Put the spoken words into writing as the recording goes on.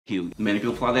Hugh. Many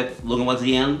people thought that Logan was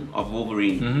the end of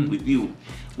Wolverine with you.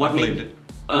 What made it?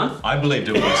 I believed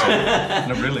it was.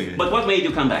 No, really. But what made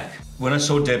you come back? When I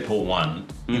saw Deadpool 1,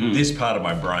 in this part of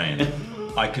my brain,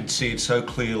 I could see it so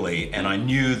clearly, and I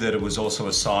knew that it was also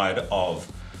a side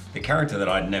of the character that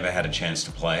I'd never had a chance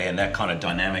to play, and that kind of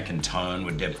dynamic and tone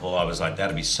with Deadpool, I was like,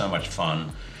 that'd be so much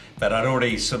fun. But I'd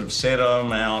already sort of said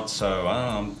I'm out, so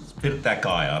I'm a bit that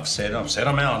guy. I've said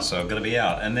I'm out, so I'm gonna be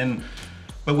out. And then,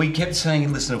 but we kept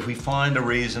saying, listen, if we find a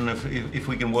reason, if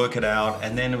we can work it out,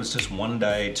 and then it was just one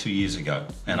day 2 years ago,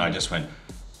 and I just went,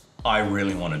 I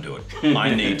really want to do it.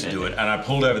 I need to do it. And I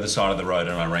pulled over the side of the road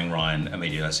and I rang Ryan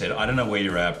immediately. I said, I don't know where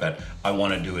you're at, but I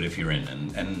want to do it if you're in.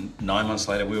 And 9 months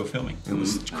later, we were filming. It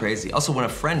was crazy. Also, when a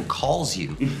friend calls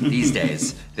you these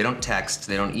days, they don't text,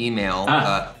 they don't email.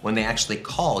 When they actually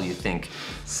call, you think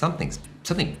something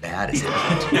bad is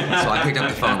happening. So I picked up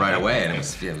the phone right away, and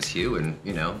it was Hugh. And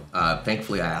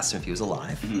thankfully I asked him if he was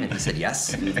alive, and he said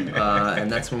yes.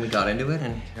 And that's when we got into it.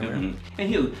 And here we are. And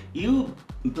Hugh, you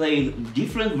played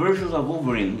different versions of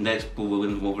Wolverine. Deadpool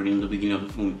and Wolverine in the beginning of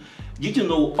the film. Did you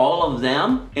know all of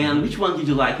them? And which one did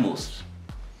you like most?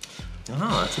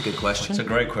 Oh, that's a good question. It's a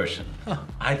great question.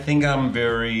 I think I'm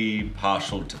very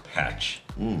partial to Patch.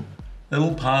 A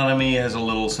little part of me has a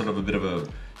little sort of a bit of a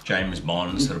James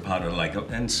Bond sort of part of like,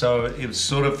 and so it was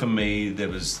sort of for me, there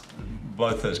was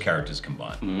both those characters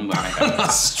combined.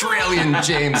 Australian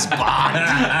James Bond.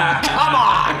 Come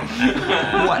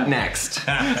on! What next?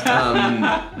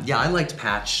 Yeah, I liked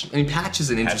Patch. I mean, Patch is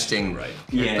an interesting, right?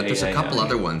 Yeah, but there's a couple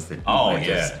other ones that. Oh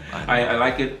yeah. I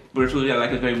like it personally. I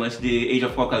like it very much. The Age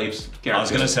of Apocalypse character. I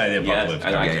was going to say the Apocalypse.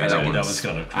 Yes, I like it. That was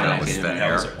kind of crazy.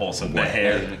 That was awesome. The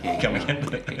hair coming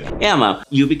in. Emma,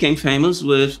 you became famous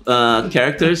with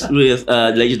characters with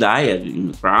Lady Di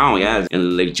in Crown, yes,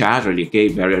 and Lady Chatterley, okay,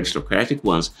 very aristocratic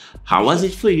ones. How was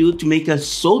it for you to make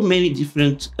so many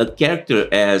different characters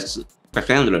as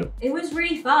Cassandra? It was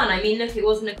really fun. I mean, look, it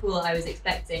wasn't a call that I was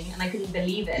expecting, and I couldn't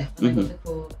believe it when I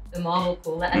got the Marvel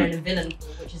call, let alone a villain call,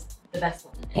 which is the best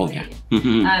one. Oh yeah.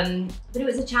 But it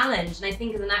was a challenge, and I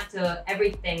think as an actor,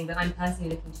 everything that I'm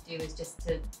personally looking to do is just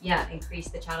to, increase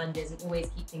the challenges and always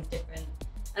keep things different.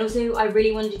 And also, I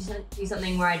really wanted to do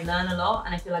something where I'd learn a lot,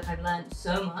 and I feel like I've learned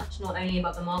so much, not only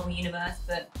about the Marvel Universe,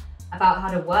 but about how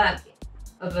to work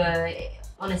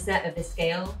on a set of this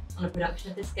scale, on a production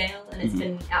of this scale, and it's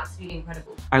been absolutely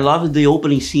incredible. I love the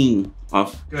opening scene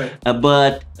of,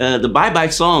 but the Bye Bye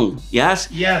song, yes?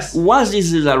 Yes. Was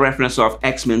this a reference of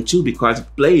X-Men 2 because it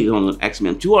played on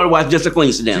X-Men 2, or was it just a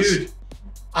coincidence? Dude,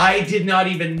 I did not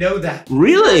even know that.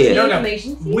 Really? No.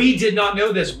 We did not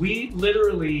know this. We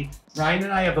literally, Ryan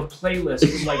and I have a playlist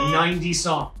with like 90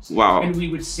 songs. Wow. And we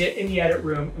would sit in the edit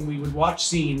room and we would watch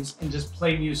scenes and just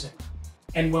play music.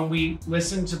 And when we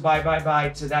listened to Bye Bye Bye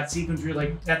to that sequence, we were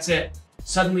like, that's it.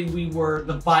 Suddenly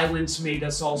the violence made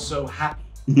us all so happy,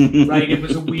 right? It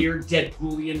was a weird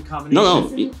Deadpoolian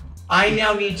combination. No. I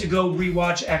now need to go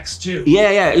rewatch X2.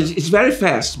 Yeah, it's very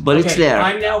fast, but it's there.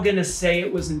 I'm now gonna say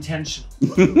it was intentional,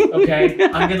 okay?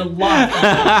 I'm gonna lie.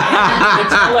 I'm gonna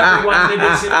tell everyone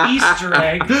that it's an Easter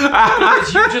egg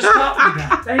because you just taught me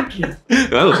that. Thank you.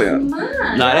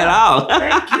 Not at all.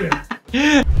 Thank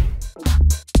you.